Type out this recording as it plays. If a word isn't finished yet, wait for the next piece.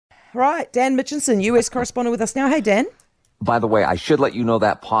Right, Dan Mitchinson, US correspondent with us now. Hey, Dan. By the way, I should let you know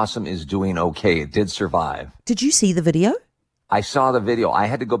that possum is doing okay. It did survive. Did you see the video? I saw the video. I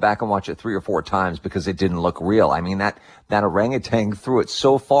had to go back and watch it 3 or 4 times because it didn't look real. I mean, that orangutan threw it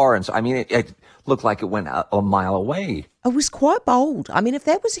so far. And so, I mean, it looked like it went a mile away. It was quite bold. I mean, if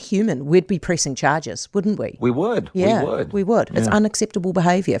that was a human, we'd be pressing charges, wouldn't we? We would. Yeah, we would. It's unacceptable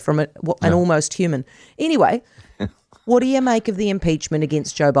behaviour from an almost human. Anyway, what do you make of the impeachment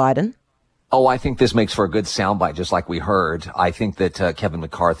against Joe Biden? Oh, I think this makes for a good soundbite, just like we heard. I think that Kevin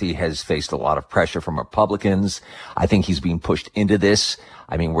McCarthy has faced a lot of pressure from Republicans. I think he's being pushed into this.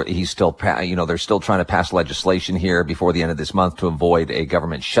 I mean, he's still, they're still trying to pass legislation here before the end of this month to avoid a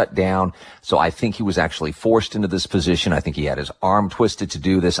government shutdown. So I think he was actually forced into this position. I think he had his arm twisted to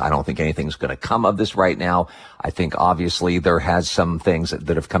do this. I don't think anything's going to come of this right now. I think obviously there has some things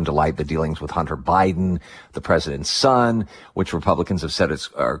that have come to light, the dealings with Hunter Biden, the president's son, which Republicans have said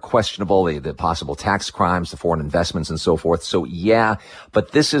are questionable, the possible tax crimes, the foreign investments and so forth. So yeah,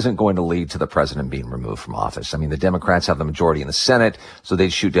 but this isn't going to lead to the president being removed from office. I mean, the Democrats have the majority in the Senate, so they'd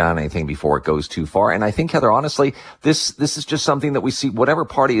shoot down anything before it goes too far. And I think, Heather, honestly, this is just something that we see. Whatever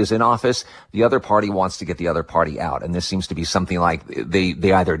party is in office, the other party wants to get the other party out. And this seems to be something like they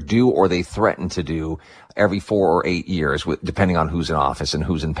either do or they threaten to do every 4 or 8 years, depending on who's in office and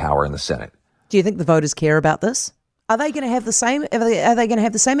who's in power in the Senate. Do you think the voters care about this? Are they going to have the same? Are they going to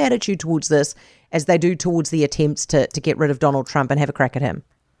have the same attitude towards this as they do towards the attempts to get rid of Donald Trump and have a crack at him?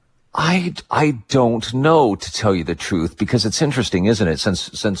 I don't know, to tell you the truth, because it's interesting, isn't it?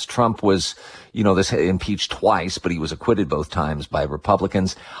 Since Trump was, this impeached twice, but he was acquitted both times by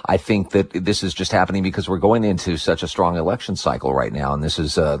Republicans. I think that this is just happening because we're going into such a strong election cycle right now. And this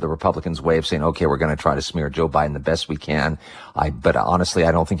is, the Republicans' way of saying, okay, we're going to try to smear Joe Biden the best we can. But honestly,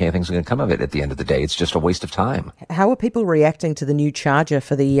 I don't think anything's going to come of it at the end of the day. It's just a waste of time. How are people reacting to the new charger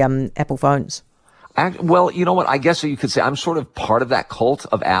for the, Apple phones? Well, you know what? I guess you could say I'm sort of part of that cult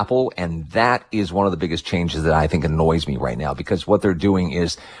of Apple, and that is one of the biggest changes that I think annoys me right now, because what they're doing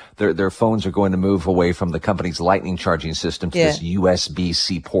is their phones are going to move away from the company's lightning charging system to this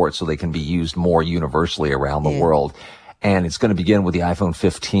USB-C port so they can be used more universally around the world. And it's going to begin with the iPhone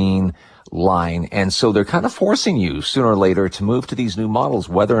 15 line. And so they're kind of forcing you sooner or later to move to these new models,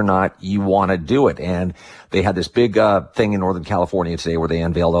 whether or not you want to do it. And they had this big thing in Northern California today where they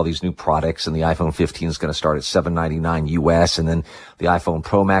unveiled all these new products, and the iPhone 15 is going to start at $799 US, and then the iPhone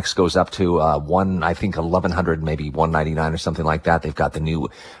Pro Max goes up to $1,100, maybe $199 or something like that. They've got the new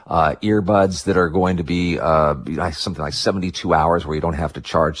earbuds that are going to be something like 72 hours where you don't have to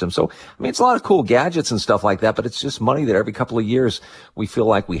charge them. So I mean, it's a lot of cool gadgets and stuff like that, but it's just money that every couple of years we feel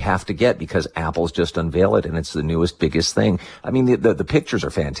like we have to get because Apple's just unveiled it and it's the newest, biggest thing. I mean, the pictures are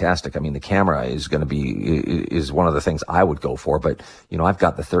fantastic. I mean, the camera is one of the things I would go for, but I've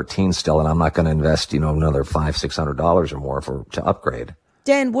got the 13 still, and I'm not going to invest another $500-600 or more to upgrade.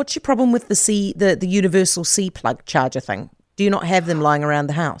 Dan, what's your problem with the universal C plug charger thing? Do you not have them lying around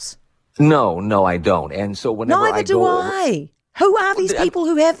the house? No, I don't. And so whenever Neither do I. Who are these people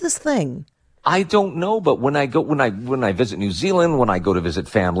who have this thing? I don't know, but when I visit New Zealand, when I go to visit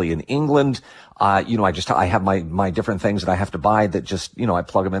family in England, I have my different things that I have to buy that just, I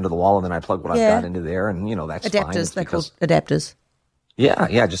plug them into the wall and then I plug what I've got into there, and that's adapters, fine. They're called adapters.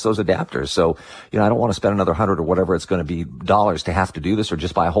 Yeah, just those adapters. So, I don't want to spend another $100 or whatever it's going to be dollars to have to do this, or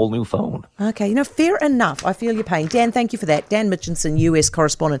just buy a whole new phone. Okay, fair enough. I feel your pain. Dan, thank you for that. Dan Mitchinson, US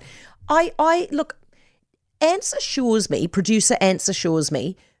correspondent. Look, producer Ants assures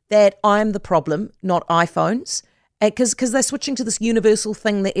me that I'm the problem, not iPhones, because they're switching to this universal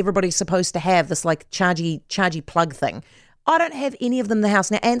thing that everybody's supposed to have, this like chargy plug thing. I don't have any of them in the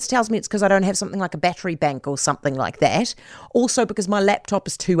house. Now, Ants tells me it's because I don't have something like a battery bank or something like that. Also because my laptop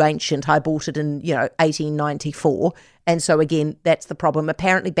is too ancient. I bought it in, 1894. And so, again, that's the problem.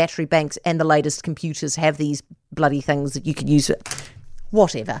 Apparently, battery banks and the latest computers have these bloody things that you could use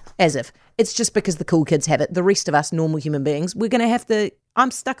whatever, as if. It's just because the cool kids have it. The rest of us, normal human beings, we're going to have to... I'm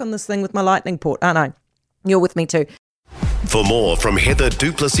stuck on this thing with my lightning port, aren't I? You're with me too. For more from Heather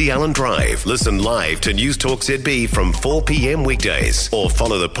Duplessis Allen Drive, listen live to News Talk ZB from 4 p.m. weekdays or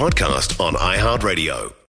follow the podcast on iHeartRadio.